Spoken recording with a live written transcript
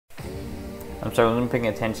I'm sorry, I wasn't paying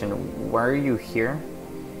attention. Why are you here?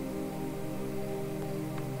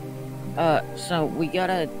 So we got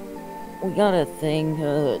a thing,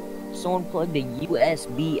 someone plugged a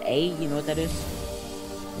USB-A, you know what that is?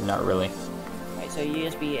 Not really. Right, so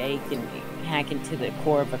USB-A can hack into the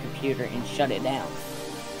core of a computer and shut it down.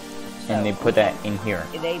 So And they put that in here.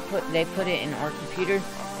 They put it in our computer,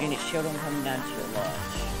 and it showed them coming down to your lodge.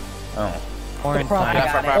 Oh. Off the property.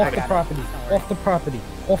 Off the property. Off the property.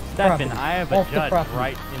 Stefan, I have a judge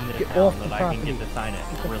right in this town that I can get to sign it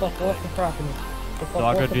really quick. Off the property. So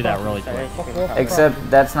I'll go do that really quick.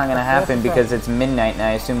 Except that's not gonna happen because it's midnight and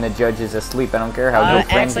I assume the judge is asleep. I don't care how good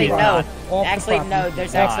friends actually you are. no. Actually no.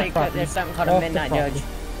 There's something called a midnight judge.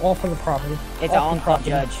 Off of the property. It's an on-call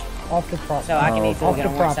judge. Off the property. So I can easily get a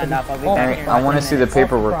warrant signed off. I'll be back here. I want to see the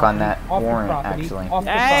paperwork on that warrant actually.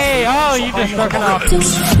 Hey, oh, you just struck it off.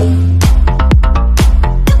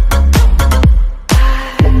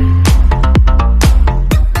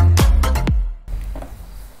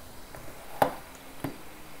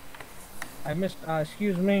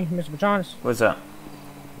 Excuse me, Mr. Johnson. What's up?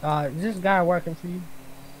 Is this guy working for you?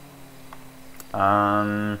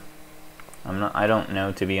 I don't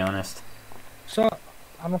know, to be honest. So,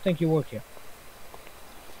 I don't think you work here.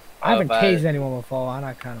 I haven't tased anyone before, and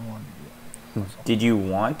I kind of want to do it. Did you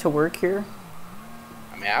want to work here?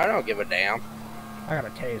 I mean, I don't give a damn. I got a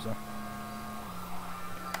taser.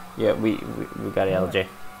 Yeah, we got a LJ.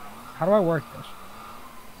 How do I work this?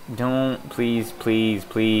 Don't, please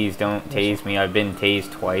don't tase me. I've been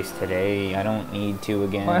tased twice today. I don't need to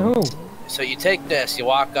again. By who? So you take this, you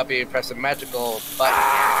walk up here, you press a magical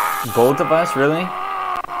button. Both of us, really?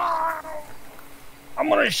 I'm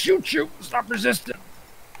gonna shoot you. Stop resisting.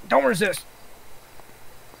 Don't resist.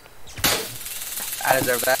 I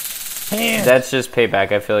deserve that. Hands. That's just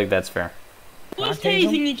payback. I feel like that's fair. Who's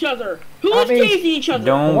tasing each other? Who's tasing each other?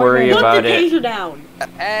 Don't worry about it. Put the taser down.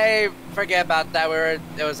 Hey, forget about that.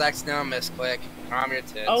 It was accidental misclick. I'm your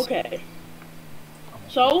tits. Okay.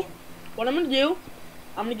 So, what I'm gonna do,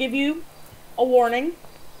 I'm gonna give you a warning.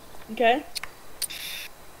 Okay.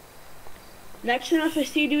 Next time if I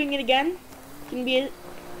see you doing it again, it's gonna be a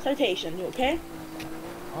citation. Okay?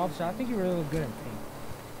 Officer, I think you're really good in paint.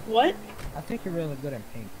 What? I think you're really good in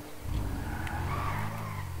paint.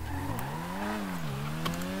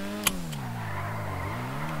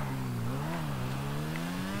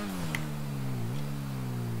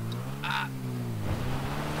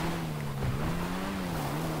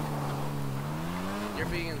 You're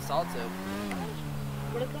being insulted.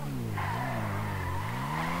 What is that?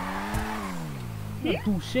 You don't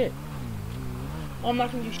do shit. Oh, I'm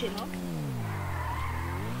not gonna do shit, huh?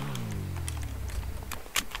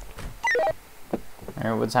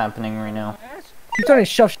 Alright, what's happening right now? He's trying to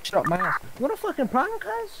shove shit up my ass. You want a fucking problem,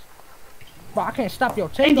 cuz? Bro, I can't stop your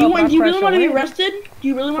taser. Hey, do you really want to be arrested? Do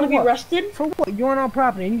you really want to be arrested? For what? You're on our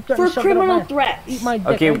property and you for criminal threats. Eat my dick.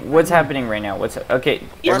 Okay, what's happening right now? Okay,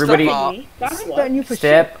 everybody,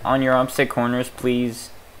 step on your opposite corners, please.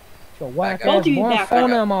 Back up.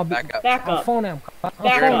 Back up.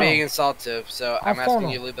 You're being insultive, so I'm asking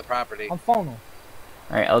you to leave the property. I'm phoning.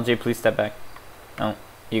 Alright, LJ, please step back. No,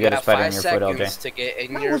 you got a spider on your foot, LJ. 5 seconds to get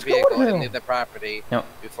in your vehicle and leave the property. No,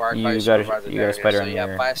 before I you got a spider on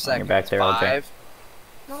your back there, LJ. 5,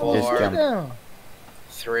 4, Just jump.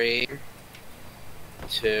 3,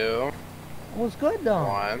 2, What's good though?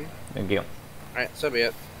 1. Thank you. Alright, so be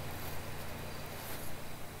it.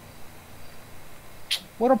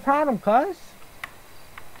 What a problem, cuz?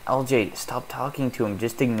 LJ, stop talking to him.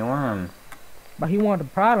 Just ignore him. But he wanted a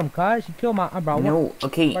problem, cuz. He killed my bro. No,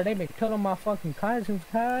 okay. Bro, they been killing my fucking cousins,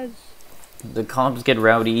 cuz. The cops get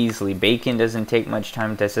rowdy easily. Bacon doesn't take much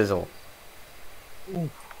time to sizzle.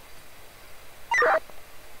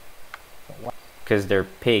 Because they're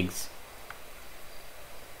pigs.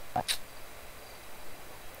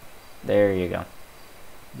 There you go.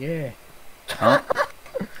 Yeah. Huh?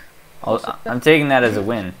 I'm taking that as a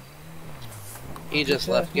win. He just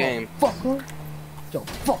left game. Fucker.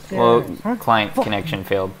 Well, client connection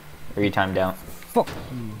failed. Or you timed out. Fuck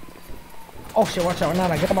you. Oh shit, watch out. Nah,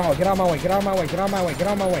 get out of my way, get out of my way, get out of my way, get out of my way, get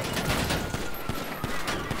out of my way.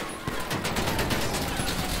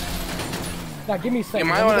 Now give me a second. You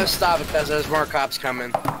might want to stop because there's more cops coming.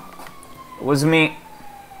 It wasn't me.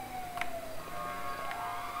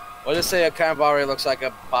 We'll just say it kind of already looks like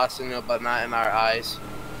a boss signal, but not in our eyes.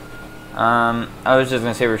 I was just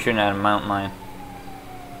gonna say we're shooting at a mountain lion.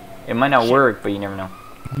 It might not work, but you never know.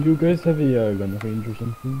 Do you guys have a gun range or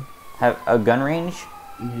something? Have a gun range?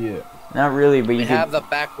 Yeah. Not really, but you have the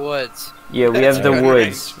backwoods. Yeah, we have the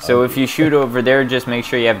woods. So if you shoot over there, just make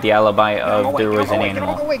sure you have the alibi of there was an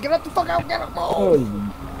animal. Get out the fuck out, get out. Oh.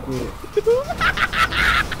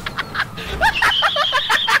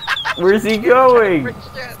 Where's he going?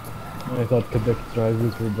 I thought Quebec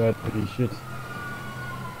drivers were bad for this shit.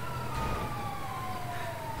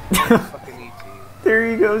 Fucking ET. There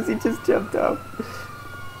he goes, he just jumped up.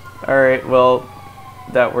 Alright, well,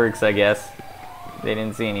 that works, I guess. They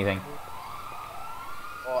didn't see anything.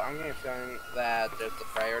 Well, I'm getting a feeling that there's a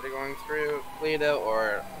priority going through Lido,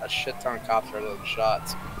 or a shit ton of cops are doing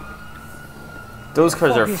shots. Those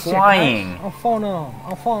cars are Fucking shit, flying! guys. I'm falling on.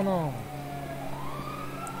 I'm falling on.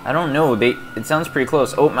 I don't know, it sounds pretty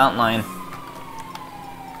close. Oh, mountain lion.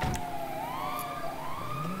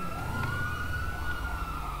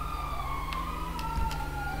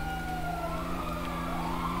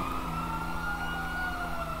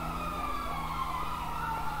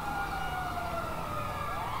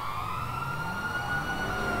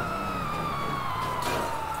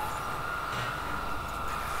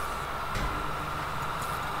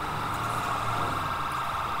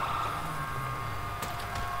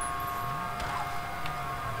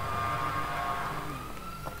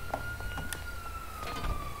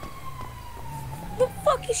 Who the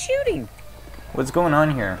fuck is shooting? What's going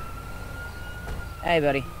on here? Hey,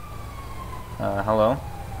 buddy. Hello?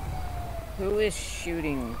 Who is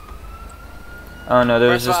shooting? Oh no,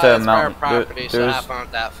 there's just a mountain. Property, so have fun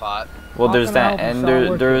with that thought. Well, How there's can I that, help you? and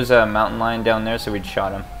Start there's a mountain lion down there, so we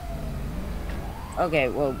shot him. Okay,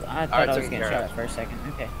 well, I thought I was getting shot at for a second.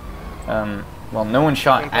 Okay. Well, no one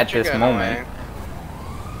shot at Put your this gun moment. away.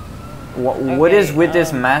 What is Okay, with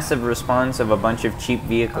this massive response of a bunch of cheap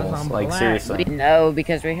vehicles? I'm Like, black. seriously. No,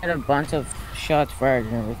 because we had a bunch of shots fired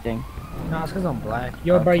and everything. Nah, it's because I'm black.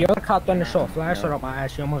 Yo, bro, you're the cop on the short flashlight up my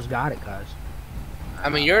ass. You almost got it, cuz. I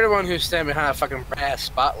mean, you're the one who's standing behind a fucking brass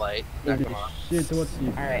spotlight. Not gonna lie. Shit, what's he?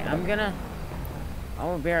 Alright, I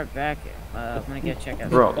will be right back. I'm gonna go check out.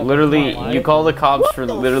 Bro, literally, you call the cops for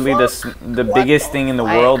literally the biggest thing in the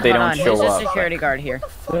world, they don't show There's a up. security guard here.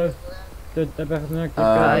 Sir,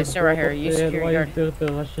 right here. You security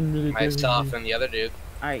guard. Myself and the other dude.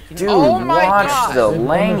 Alright, can Dude, you... Oh my watch God! the Look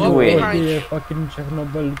language. behind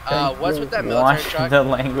what's with that military Watch truck? the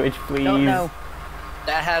language, please. Don't know.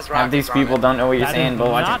 That has rockets Half these on people it. don't know what you're That saying, is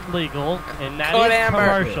but watch not it. legal, and that Code is Amber.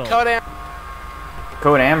 commercial. Code Amber.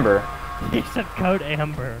 Code Amber. He said Code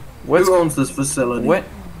Amber. What's Who owns this facility? what?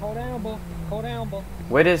 Code Amber. Code Amber.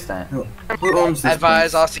 What is that? Who owns this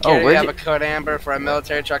Advise all security where'd have you- a code Amber for a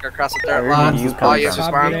military truck across the dirt Where lot. did you All come units from?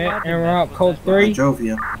 respond. And we're up code 3.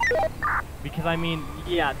 Jovia. Because I mean,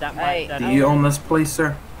 yeah, that Hey, might. That Do you own this place,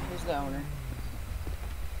 sir? Who's the owner?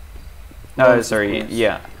 Who Oh, owns this sorry. place?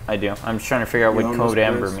 Yeah, I do. I'm just trying to figure out You what own Code this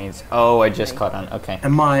Amber place? means. Oh, I just caught on. Okay.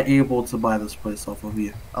 Am I able to buy this place off of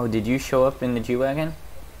you? Oh, did you show up in the G-Wagon?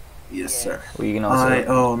 Yes, sir. Well, you can I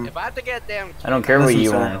also. own. If I have to get damn. I don't care what Listen, you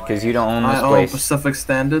sir. own, because you don't own I this own place. Pacific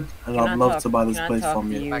Standard, and Can I'd I love talk- to buy this can I place talk from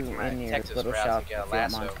to you. Back to my in your Texas little route shop and get a if you don't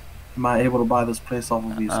lasso. mind. Am I able to buy this place off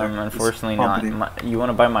of you, sir? This Unfortunately not. property. You want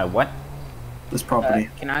to buy my what? This property.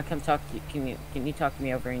 Can I come talk to you? Can you talk to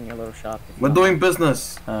me over in your little shop? if you We're don't doing mind?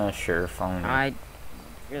 business. Sure, phone.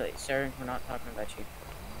 Really, sir, we're not talking about you.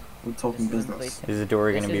 We're talking This is business. Is the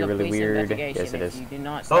door This gonna is be a really police weird? investigation. Yes, it If is. you do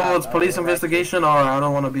not Oh, stop, it's I police will arrest investigation? Alright, I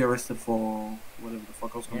don't want to be arrested for whatever the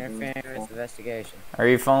fuck I was you. going to be Interfering arrested with for. the investigation. Are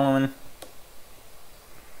you following?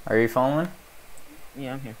 Are you following?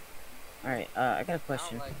 Yeah, I'm here. Alright, I got a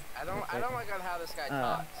question. I don't like how this guy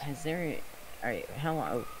talks. Has there... Alright, how long...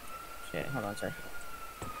 Oh, shit, hold on, sorry.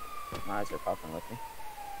 My eyes are popping with me.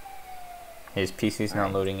 His PC's not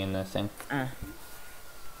Alright. loading in the thing.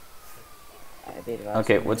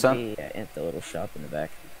 Okay, what's up? At the little shop in the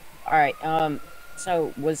back. Alright,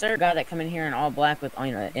 so, was there a guy that come in here in all black with,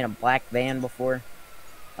 in a black van before?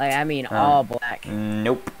 Like, I mean, all black.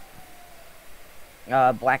 Nope.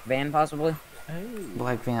 Black van, possibly?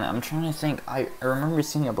 Black van. I'm trying to think. I remember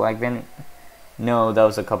seeing a black van. No, that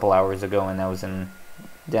was a couple hours ago, and that was in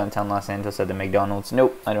downtown Los Angeles at the McDonald's.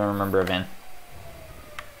 Nope, I don't remember a van.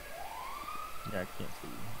 Yeah, I can't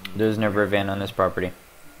see. There's never a van on this property.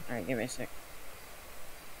 Alright, give me a sec.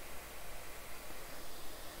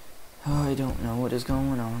 Oh, I don't know what is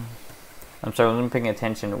going on. I'm sorry, I wasn't paying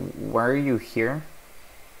attention. Why are you here?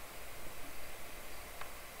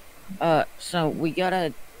 So, we got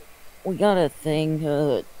a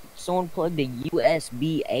thing, someone plugged a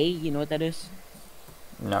USB-A, you know what that is?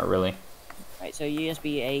 Not really. Right, so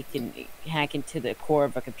USB-A can hack into the core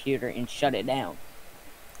of a computer and shut it down.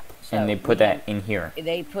 So And they put that in here.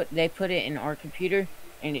 They put it in our computer,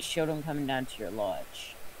 and it showed them coming down to your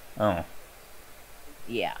lodge. Oh.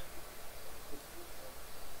 Yeah.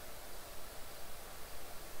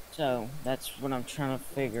 So, that's what I'm trying to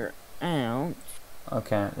figure out.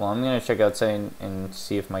 Okay, well, I'm gonna check outside and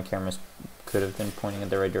see if my cameras could have been pointing in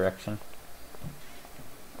the right direction.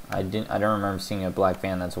 I don't remember seeing a black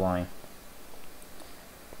van, that's why.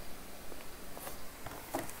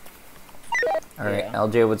 Alright, Yeah.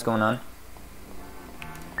 LJ, what's going on?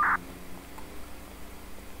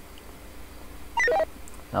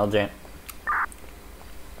 LJ,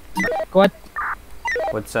 What?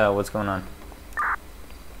 what's going on?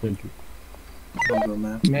 Thank you. I'm good,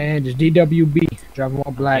 man. Man, just DWB. Driving all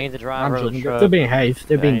I black. need the driver of the joking. truck. They're being haste.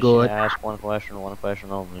 They're being good. Ask one question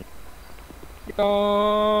only.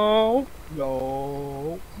 Yo.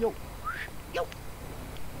 Yo. Yo.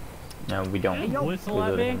 No, we don't. Whistle We at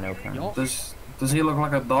live me? in no cameras. Does he look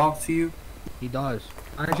like a dog to you? He does.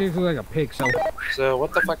 I actually feel like a pig, so. So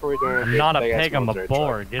what the fuck are we doing? I'm with not a this big-ass pig, I'm a military truck?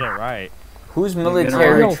 boar. Get it right. Whose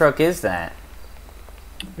military Yo. truck is that?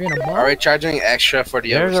 We in a Are we bar? charging extra for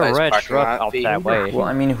the There's a oversized red parking truck lot out fee? that way. Well,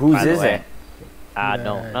 I mean, whose By the is way. it? I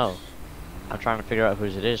don't know. I'm trying to figure out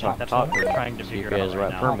whose it is. So I can That's talk what to we're him. trying to See if figure he out has the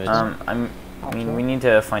right right now. permits. I mean, we need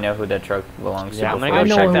to find out who that truck belongs to. Yeah, I'm before gonna I we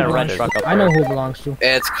go know check who that it red belongs truck to. up I know there. who it belongs to.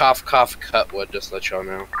 It's cough Cutwood, just to let y'all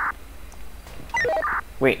know.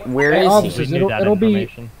 Wait, where Hey, is officers, he? We need that it'll be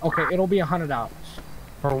information. okay. It'll be $100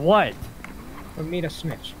 For what? for me to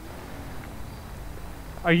snitch.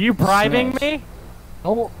 Are you bribing Snitch. me?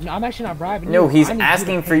 No, I'm actually not bribing No, you. he's I need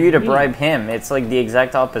asking to for pay you to me. bribe him. It's like the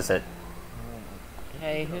exact opposite.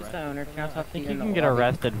 Hey, who's the owner? Can I I talk to think you you in the can get lobby?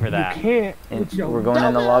 arrested for You that. can't. And with your we're going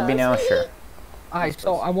in the lobby now, dumbass. sure. Alright,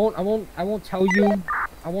 so I won't tell you.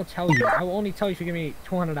 I won't tell you. I will only tell you if you give me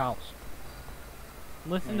 $200.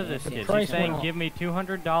 Listen to this The kid. He's price saying, went up. "Give me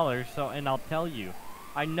 $200, so and I'll tell you."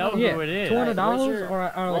 I know Yeah, who it is. $200 Where's your-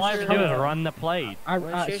 or All I have to do is run the plate.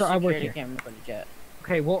 Where's your so I work security here. camera footage at?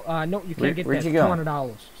 Okay, well, no, you can't get Where'd that. you go?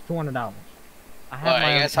 $200. It's $200. I Oh, have my are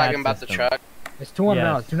you own guys talking CAD about the system. truck? It's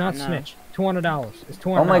 $200. Yes. Do not No. snitch. $200. It's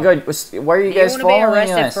 $200. Oh my god, why are you Do you guys want to be following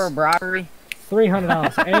arrested us? for robbery?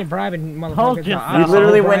 $300. I ain't bribing Hold motherfuckers. your No, mouth. We I'm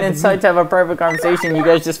literally went bribing inside you. to have a private conversation. You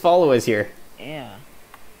guys just follow us here. Yeah.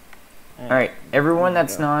 Alright, everyone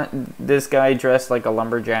that's not this guy dressed like a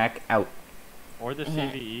lumberjack, out. Or the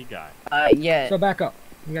CVE guy. Yeah. So back up.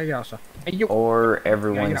 You gotta get out, sir. Hey, you. Or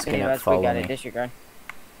everyone's City gonna West, we follow got a me. disregard.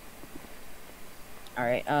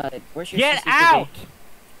 Alright, where's your Get CCTV? out!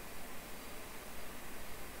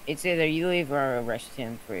 It's either you leave or I'll arrest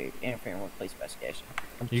him for interfering with police investigation.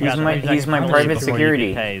 You He's got my- 30 he's my seconds private before you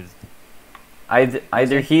security. get tased.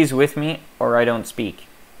 Either he's with me or I don't speak.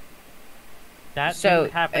 That So,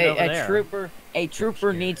 didn't happen over there. a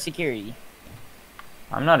trooper needs security.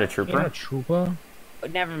 I'm not a You're a trooper. trooper.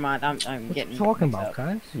 But never mind, I'm What getting you talking mixed about, up.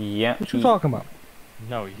 guys? Yeah. What you talking about?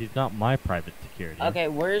 No, he's not my private security. Okay,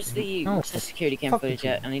 where's the No, security cam fuck footage you.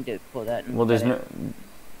 at? I need to pull that. And Well, look at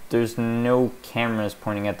there's no cameras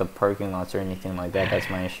pointing at the parking lots or anything like that. That's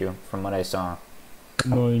my issue, from what I saw.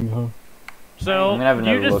 Annoying, huh? So, I'm gonna have you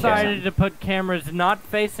another look at decided to put cameras not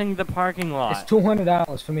facing the parking lot. It's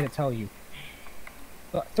 $200 for me to tell you.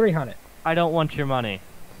 300. I don't want your money.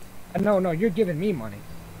 No, you're giving me money.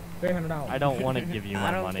 $300. I don't want to give you I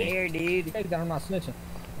my don't money. care, dude. Take that. I'm not snitching.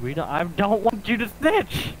 I don't want you to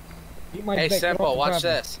snitch. You might Hey, get Simple, off the watch property.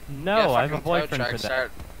 this. No, Yeah, I have a fucking tow boyfriend truck for that.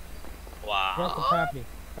 start- Drop the Wow. property.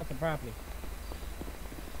 Drop the property.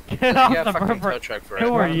 Get off Yeah, the fucking tow property. truck for Who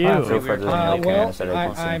it. are you? So far, there's no Well, cameras that I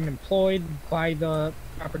can see. I'm employed by the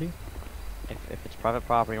property. If it's private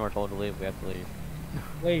property and we're told to leave, we have to leave.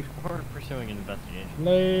 Leave. We're pursuing an investigation.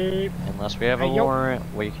 Leave. Unless we have a Hey, yo. warrant,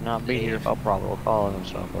 we cannot be here without probable cause and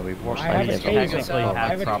stuff. But we more I have a likely taser. Technically I have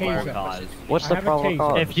have a probable taser. cause. What's I the have a probable taser.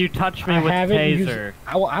 cause? If you touch me I with have it, use taser, it.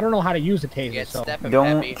 I don't know how to use a taser, Get so. stepping,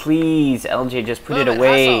 Don't, Peppy. please, LJ, just put Move it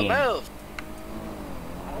away. Hustle, move.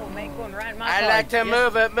 I will make one right in my I car. like to Just-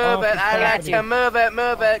 move it, move Oh, it. I like property. to move it,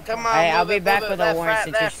 move it. Come on, Hey, I'll move be it, back move with it. a Left, warrant right,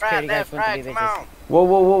 since your left, security right, guys left, went to right. be Come bitches. on. Whoa,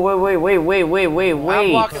 I'm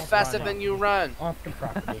wait. walking faster than you run. Off the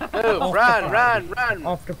property. Move, run.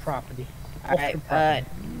 Off the property. Alright, Off the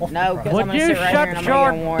property. no, because Would I'm gonna you sit right here and I'm shut gonna get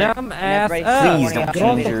a your warrant. dumb and ass everybody's up? gonna Please warn don't you. Get off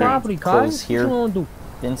change the your property, clothes guys. here. What you wanna do?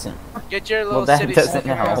 Vincent. Get your Well, little that city doesn't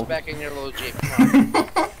slicker ass help. back in your little Jeep. Come on.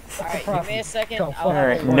 Alright, give me a second. Go, I'll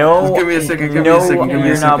Alright, have a No, Just give me a second, give me no, a second, give me a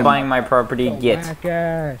you're not second. buying my property. Yo, Get. whack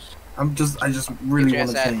ass. I just really Get your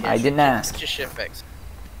want to ass out say. of here. I didn't ask. Get your shit fixed.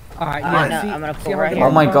 Alright, I'm yeah, gonna- see, I'm gonna see pull how right I here.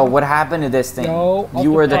 Oh my got god, around? what happened to this thing? Yo, off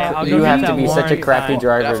You the are the. property. I'll go You get have to that be such a warrant crappy signed. Get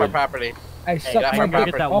off driver. our property. Hey, Hey, suck I my can dick.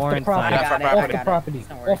 get that Off the warrant property. signed. Off our got it, I property. Off the got it. property.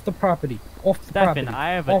 Don't worry. Off the property. Off the Stefan, property. I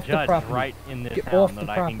have a Off the judge property. right in this Get town off the that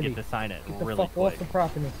I can property. get to sign it Get the really fuck off quick. the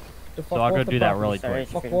property. The fuck So I'll go off the do that property. really Sorry, quick.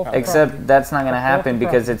 it's Fuck freaking off the property. Except that's not gonna Fuck off happen the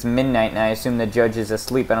because property. it's midnight and I assume the judge is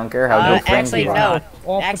asleep. I don't care how good friends actually, you are. no. Off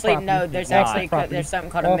the Actually, property. no. There's Off the actually property. there's something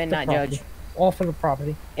called a Off the midnight property. judge. Off of the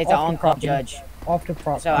property. It's off an the on-call property. judge. Off the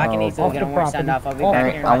property. So I can easily off get the a warrant signed off. I'll be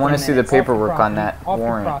back here in I want to see the 10 minutes. paperwork on that Off the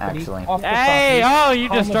warrant, property, actually. off the Hey, property. oh, you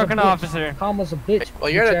just Calm struck as an a bitch. officer. Calm as a bitch. Well,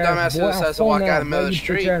 you're the bitch dumbass ass who boy. decides I'll to walk phone out in the out, middle of the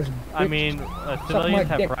boy, you street. bitch ass I bitch. mean, Suck civilians my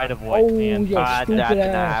have dick. right of way, Oh, man. yo, God, stupid that did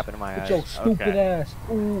not ass. happen to my With your eyes. stupid Okay. ass.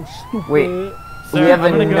 Ooh, stupid. Wait, Sir, we have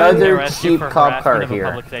I'm gonna go another arrest you cheap for cop car harassment of a here.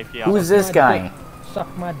 public safety Who's officer. this guy? Dick.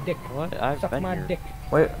 Suck my dick. What? I've Suck been my here. dick.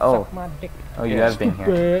 Wait, oh. Suck my dick. Oh, you have been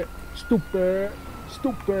here. Stupid.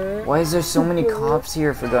 Stupid. Why is there so many cops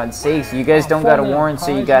here, for God's sakes? You guys don't got a warrant,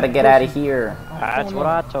 so you gotta get out of here. That's what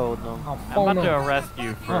I told them. I'm about to arrest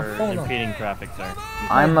you for impeding traffic, sir.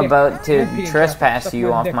 I'm about to trespass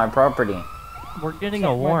you off my property. We're getting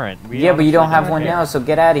a warrant. Yeah, but you don't have one now, so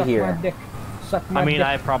get out of here. I mean,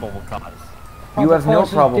 I have probable cause. You have no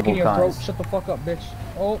probable cause. Shut the fuck up, bitch.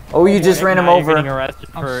 Oh, you just ran him Now you're getting over. arrested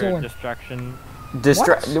for distraction.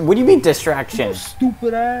 What do you mean distraction?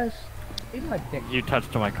 Stupid ass. Eat my dick. You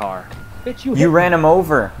touched my car. Bitch, You ran him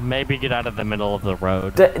over. Maybe get out of the middle of the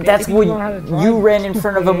road. That's what you ran in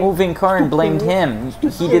front of a moving car and blamed him.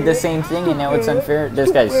 He did the same thing, and now it's unfair.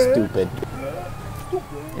 This guy's stupid.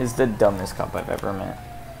 Is the dumbest cop I've ever met.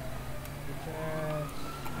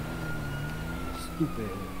 Stupid.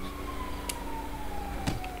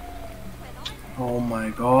 Oh my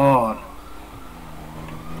god.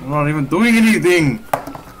 I'm not even doing anything.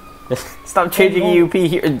 Stop changing EUP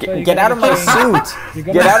here. Get out of my suit.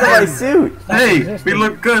 Get out of my suit. Hey, we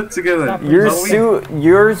look good together. Your suit,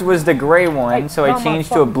 yours was the gray one, so I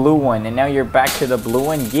changed to a blue one, and now you're back to the blue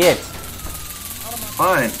one. Get.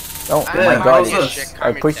 Fine. Oh Yeah, my god! how's this?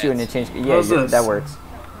 I pushed you and it changed. Yeah, How's this? that works.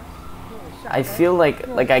 I feel like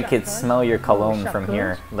I could smell your cologne from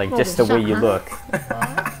here, like just the way you look.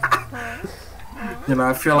 You know,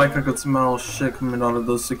 I feel like I could smell shit coming out of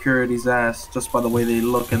those security's ass just by the way they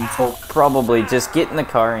look and talk. Probably just get in the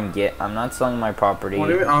car and get. I'm not selling my property. What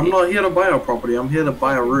do you mean? I'm not here to buy a property. I'm here to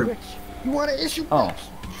buy a room. You want to issue? Oh,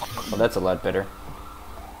 well, that's a lot better.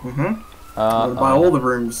 I'm gonna buy all the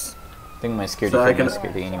rooms. I think my security So I thing can- is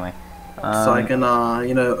security anyway. So I can,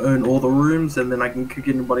 you know, own all the rooms, and then I can kick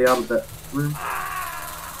anybody out of that room.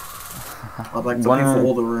 I'd like to pay for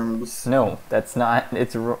all the rooms. No, that's not.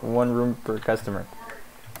 It's one room per customer.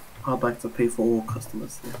 I'd like to pay for all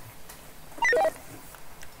customers there.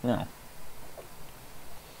 No.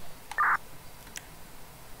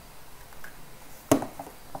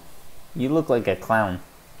 You look like a clown.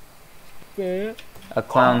 Yeah. A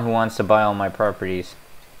clown who wants to buy all my properties.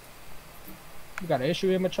 You got an issue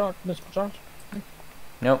here, Mr. Charge?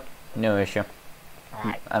 Nope, no issue.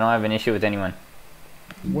 Alright. I don't have an issue with anyone.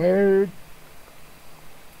 Word.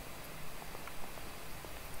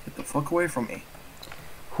 Get the fuck away from me.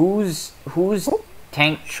 Whose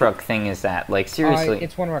tank truck thing is that? Like, seriously.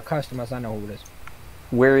 It's one of our customers. I know who it is.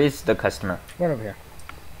 Where is the customer? Right over here.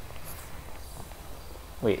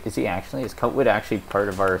 Wait, is he actually? Is Cutwood actually part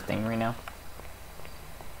of our thing right now?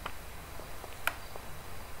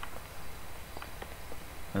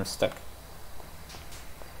 I'm stuck.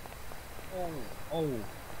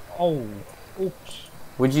 Oh. Oops.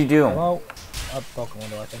 What'd you do? Hello? I broke a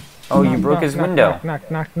window, I think. Oh, you broke his window. Knock.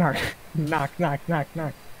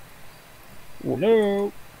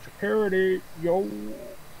 Hello? Security. Yo.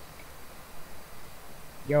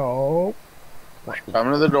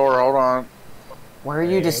 Coming to the door, hold on. Why are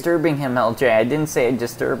you disturbing him, LJ? I didn't say I'd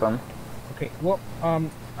disturb him. Okay, well, I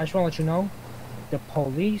just want to let you know, the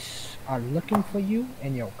police are looking for you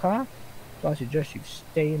and your car, so I suggest you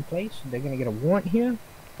stay in place. They're gonna get a warrant here,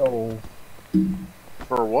 so...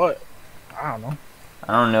 For what? I don't know.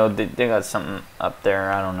 I don't know, they got something up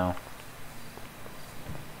there, I don't know.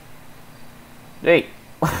 Hey,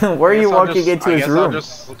 where are you walking into his room?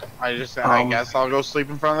 I guess I'll go sleep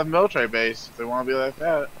in front of the military base if they want to be like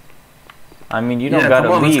that. I mean, you don't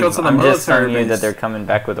gotta leave. I'm just telling you that they're coming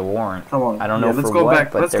back with a warrant. Come on. I don't know let's for go what,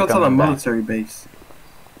 back. but Let's they're go to the coming back. military base.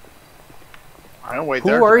 I don't wait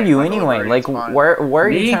there. Who are you anyway? Like, where are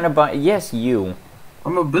you Me? trying to buy? Yes, you.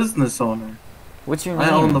 I'm a business owner. What's your name?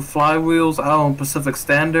 I own the flywheels. I own Pacific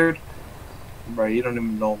Standard. Bro, you don't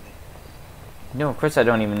even know me. No, of course I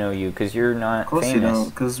don't even know you, because you're not Of course famous. you don't,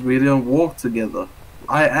 because we didn't walk together.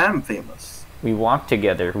 I am famous. We walk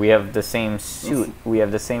together. We have the same suit. We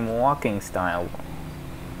have the same walking style.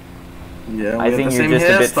 Yeah, we I have think the you're same just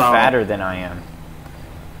a bit hairstyle. fatter than I am.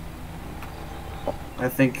 I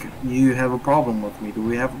think you have a problem with me. Do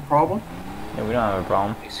we have a problem? Yeah, we don't have a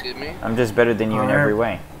problem. Excuse me? I'm just better than you in every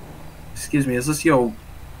way. Excuse me, is this your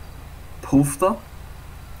poofta?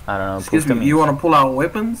 I don't know. Excuse puta me, you want to pull out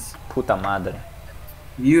weapons? Puta madre.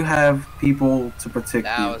 You have people to protect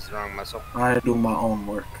That you. was the wrong muscle. I do my own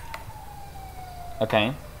work.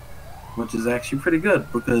 Okay. which is actually pretty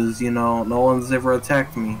good because, you know, no one's ever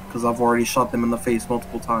attacked me because I've already shot them in the face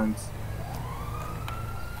multiple times.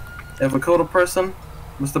 Ever killed a person,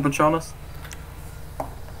 Mr. Patronus?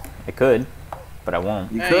 I could, but I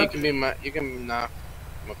won't. You Hey, could? you can be my, you can not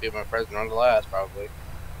be my president on the last, probably.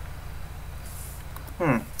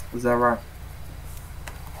 Is that right?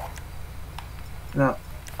 No.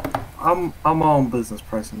 I'm my own business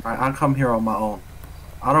person, right? I come here on my own.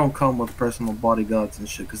 I don't come with personal bodyguards and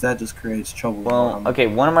shit, because that just creates trouble. Well, okay,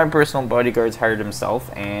 one of my personal bodyguards hired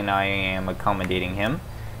himself, and I am accommodating him.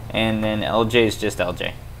 And then LJ is just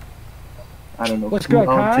LJ. I don't know What's who good,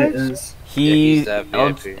 LJ guys? is. He, that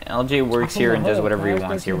LJ works here and does whatever he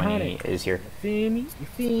wants here when he is here. You feel me? You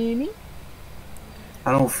feel me?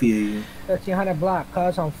 I don't fear you. 1300 block,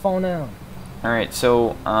 cuz on phone now. Alright,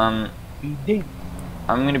 so, Be deep.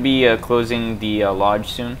 I'm gonna be closing the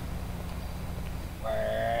lodge soon.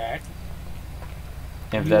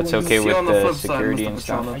 If that's okay with the security and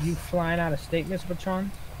stuff. Are you flying out of state, Mr.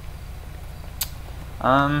 Patron?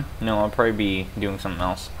 No, I'll probably be doing something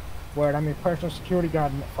else. Word, I'm your personal security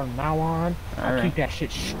guard from now on. I'll keep that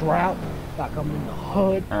shit strapped like I'm in the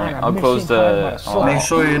hood. Alright, I'll close the... Make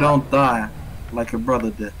sure you don't die like your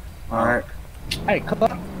brother did. Alright? Hey, cut.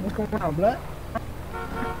 What's going on, blood?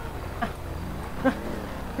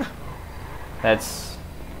 That's...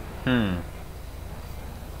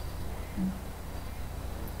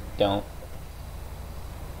 Don't.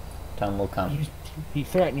 Time will come. He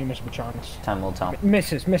threatened you, Mr. Patron. Time will tell.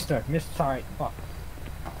 Mr. Sorry, fuck.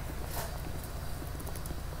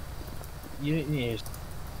 You didn't use.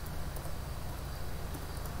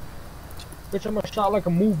 Bitch, I'm gonna shot like a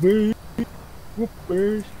movie.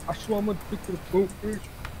 Whoopers. I swear I'm gonna stick to the whoopers.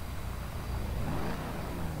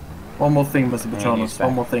 One more thing, Mr. Patronus.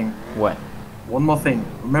 One more thing. What? One more thing.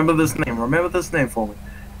 Remember this name. Remember this name for me.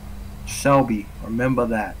 Shelby. Remember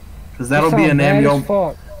that. Because that'll be a name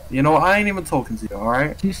you'll... You know, I ain't even talking to you,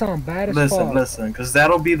 alright? You sound bad as fuck. Listen. Because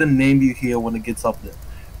that'll be the name you hear when it gets up there.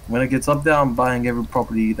 When it gets up there, I'm buying every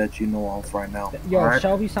property that you know of right now. Yo, right?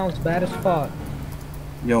 Shelby sounds bad as fuck.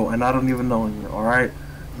 Yo, and I don't even know you, alright?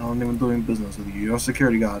 I don't even doing business with you. You're a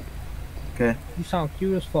security guard. Okay? You sound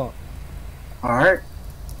cute as fuck. Alright?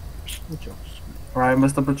 With Alright,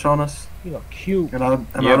 Mr. Patronus? You look cute. And I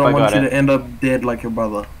don't want you to end up dead like your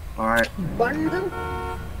brother. Alright? Button him?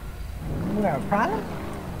 You have a problem?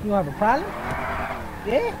 You have a problem?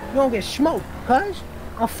 Yeah? You don't get smoked, cuz.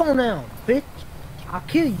 I'll phone down, bitch. I'll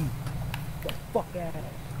kill you. The fuck ass.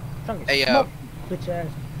 Trying to get smoked, bitch ass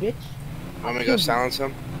bitch. Want me to go silence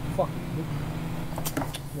him? Fuck you,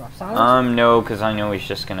 bitch. You want silence him? No, because I know he's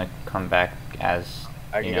just gonna come back as...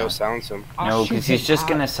 I can go silence him. No, because he's just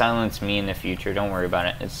gonna silence me in the future. Don't worry about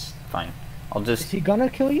it. It's fine. I'll just... Is he gonna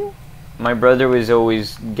kill you? My brother was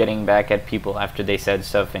always getting back at people after they said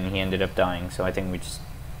stuff, and he ended up dying. So I think we just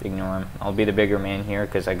ignore him. I'll be the bigger man here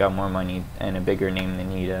because I got more money and a bigger name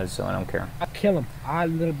than he does, so I don't care. I kill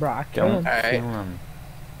him. Little bro, I kill him. Don't kill him.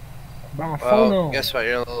 Bro, phone on. Guess what?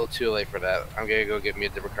 You're a little too late for that. I'm gonna go get me a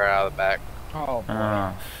different car out of the back. Oh,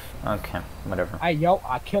 boy. Okay, whatever. Hey, yo,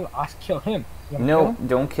 I kill him. No,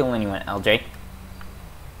 don't kill anyone, LJ.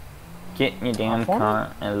 Get in your damn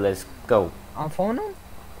car and let's go. On phone him?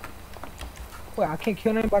 Wait, I can't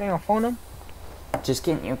kill anybody on phone him? Just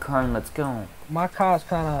get in your car and let's go. My car's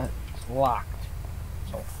kind of locked.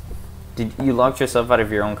 So. Did you lock yourself out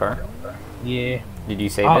of your own car? Yeah. Did you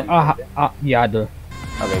save it? Yeah, I do.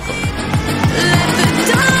 Okay, cool.